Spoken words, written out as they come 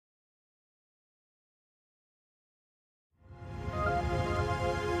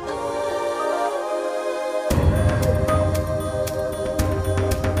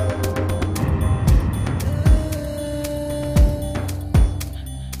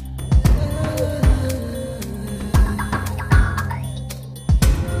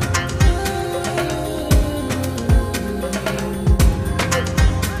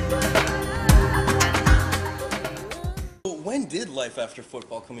life after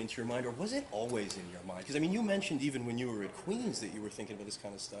football come into your mind, or was it always in your mind? Because, I mean, you mentioned even when you were at Queens that you were thinking about this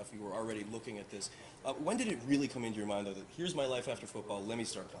kind of stuff. You were already looking at this. When did it really come into your mind, though, that here's my life after football, let me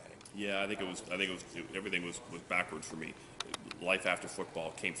start planning? Yeah, I think it was. Everything was backwards for me. Life after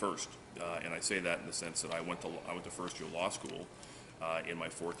football came first, and I say that in the sense that I went to first year law school in my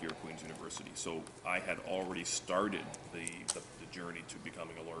fourth year at Queen's University. So I had already started the journey to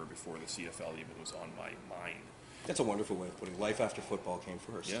becoming a lawyer before the CFL even was on my mind. That's a wonderful way of putting it. Life after football came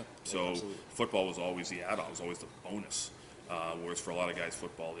first. Yeah. So football was always the add-on. It was always the bonus. Whereas for a lot of guys,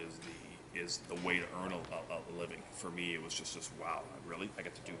 football is the way to earn a living. For me, it was just this, wow, really? I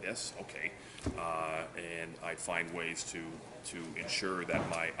get to do this? Okay. And I'd find ways to ensure that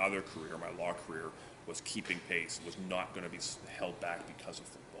my other career, my law career, was keeping pace, was not going to be held back because of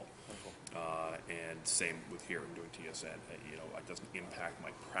football. And same with here in doing TSN. It doesn't impact my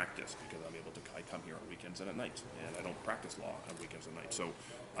practice because I come here on weekends and at night, and I don't practice law on weekends and nights. So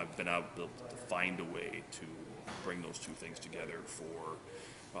I've been able to find a way to bring those two things together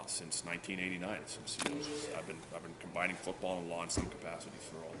since 1989. I've been combining football and law in some capacity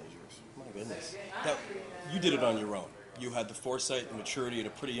for all those years. My goodness. Now, you did it on your own. You had the foresight and maturity at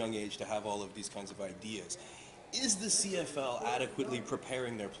a pretty young age to have all of these kinds of ideas. Is the CFL adequately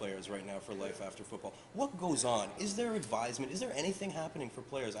preparing their players right now for life after football? What goes on? Is there advisement? Is there anything happening for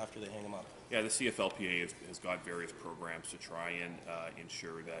players after they hang them up? Yeah, the CFLPA has got various programs to try and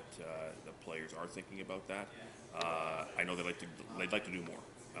ensure that the players are thinking about that. I know they'd like to do more,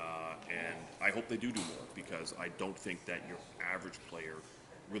 and I hope they do more, because I don't think that your average player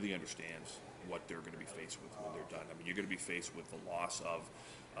really understands what they're going to be faced with when they're done. I mean, you're going to be faced with the loss of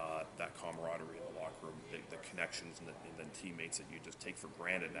that camaraderie in the locker room, the connections and the teammates that you just take for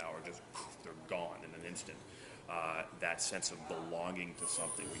granted now are just they're gone in an instant. That sense of belonging to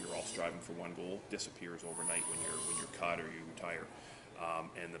something where you're all striving for one goal disappears overnight when you're cut or you retire,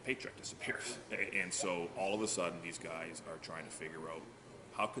 and the paycheck disappears. And so all of a sudden these guys are trying to figure out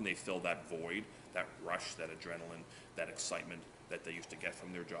how can they fill that void, that rush, that adrenaline, that excitement that they used to get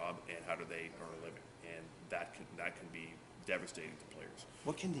from their job, and how do they earn a living? And that can be devastating to players.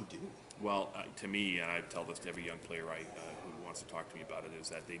 What can they do? Well, to me, and I tell this to every young player who wants to talk to me about it, is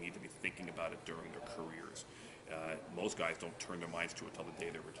that they need to be thinking about it during their careers. Most guys don't turn their minds to it until the day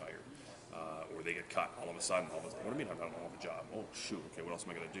they're retired, or they get cut. All of a sudden, what do you mean I don't have a job? Oh, shoot, okay, what else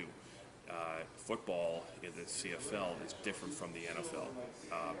am I going to do? Football in the CFL is different from the NFL.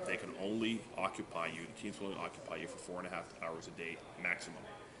 They can only occupy you, the teams will only occupy you for 4.5 hours a day maximum.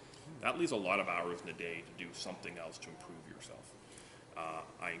 That leaves a lot of hours in a day to do something else to improve yourself.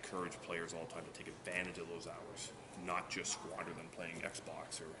 I encourage players all the time to take advantage of those hours, not just squander them playing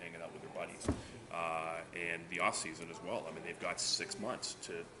Xbox or hanging out with their buddies. And the off season as well. I mean, they've got 6 months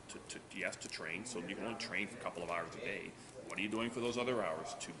to train, so you can only train for a couple of hours a day. What are you doing for those other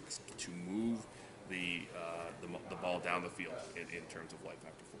hours to move the ball down the field in terms of life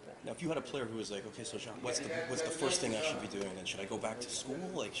after football? Now, if you had a player who was like, okay, so Jean, what's the first thing I should be doing? And should I go back to school?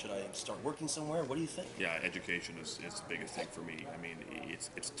 Like, should I start working somewhere? What do you think? Yeah, education is the biggest thing for me. I mean,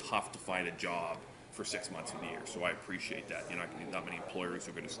 it's tough to find a job for 6 months of the year, so I appreciate that. Not many employers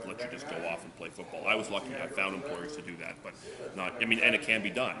are going to let you just go off and play football. I was lucky; I found employers to do that, but not. I mean, and it can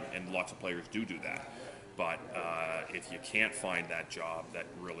be done, and lots of players do that. But if you can't find that job that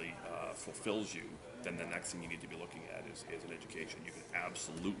really fulfills you, then the next thing you need to be looking at is an education. You can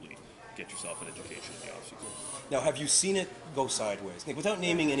absolutely get yourself an education in the offseason. Now, have you seen it go sideways? Nick, without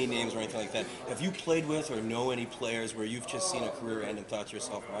naming any names or anything like that, have you played with or know any players where you've just seen a career end and thought to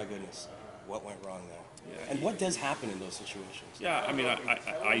yourself, my goodness, what went wrong there? Yeah. And what does happen in those situations? Yeah, I mean,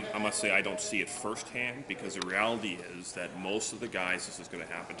 I must say I don't see it firsthand, because the reality is that most of the guys this is going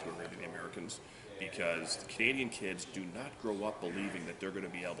to happen to are really the Americans, because the Canadian kids do not grow up believing that they're going to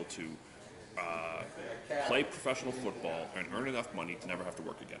be able to play professional football and earn enough money to never have to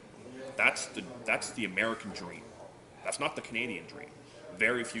work again. That's the American dream. That's not the Canadian dream.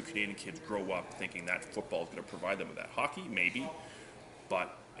 Very few Canadian kids grow up thinking that football is going to provide them with that. Hockey, maybe,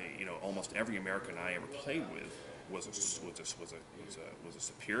 but almost every American I ever played with was a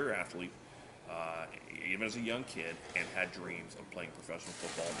superior athlete, even as a young kid, and had dreams of playing professional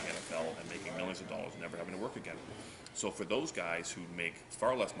football in the NFL and making millions of dollars and never having to work again. So for those guys who make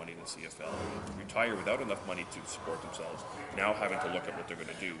far less money than the CFL, retire without enough money to support themselves, now having to look at what they're going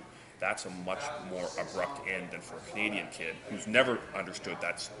to do, that's a much more abrupt end than for a Canadian kid who's never understood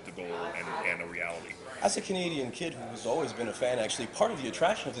that's the goal and a reality. As a Canadian kid who's always been a fan, actually, part of the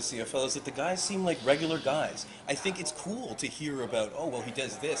attraction of the CFL is that the guys seem like regular guys. I think it's cool to hear about, oh, well, he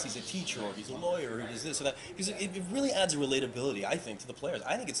does this, he's a teacher, or he's a lawyer, or he does this or that, because it really adds a relatability, I think, to the players.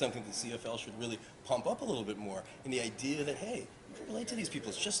 I think it's something the CFL should really pump up a little bit more, in the idea that, hey, you can relate to these people.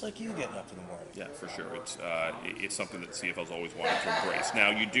 It's just like you getting up in the morning. Yeah, for sure. It's something that CFL's always wanted to embrace. Now,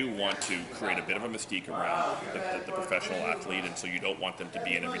 you do want to create a bit of a mystique around the professional athlete, and so you don't want them to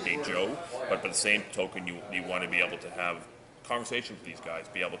be an everyday Joe. But by the same token, you want to be able to have conversations with these guys,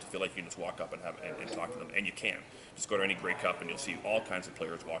 be able to feel like you can just walk up and talk to them, and you can. Just go to any Grey Cup and you'll see all kinds of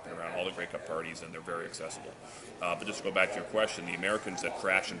players walking around, all the Grey Cup parties, and they're very accessible. But just to go back to your question, the Americans that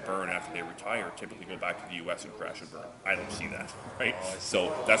crash and burn after they retire typically go back to the U.S. and crash and burn. I don't see that, right?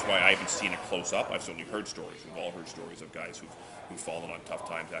 So that's why I haven't seen it close up. I've certainly heard stories. We've all heard stories of guys who've fallen on tough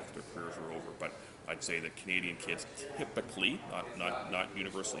times after their careers are over. But I'd say that Canadian kids typically, not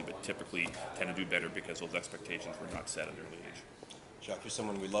universally, but typically tend to do better because those expectations were not set at an early age. Jacques, you're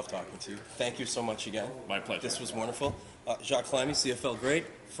someone we love talking to. Thank you so much again. My pleasure. This was wonderful. Jock Climie, CFL Great,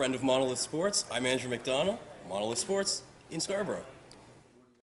 friend of Monolith Sports. I'm Andrew McDonough, Monolith Sports in Scarborough.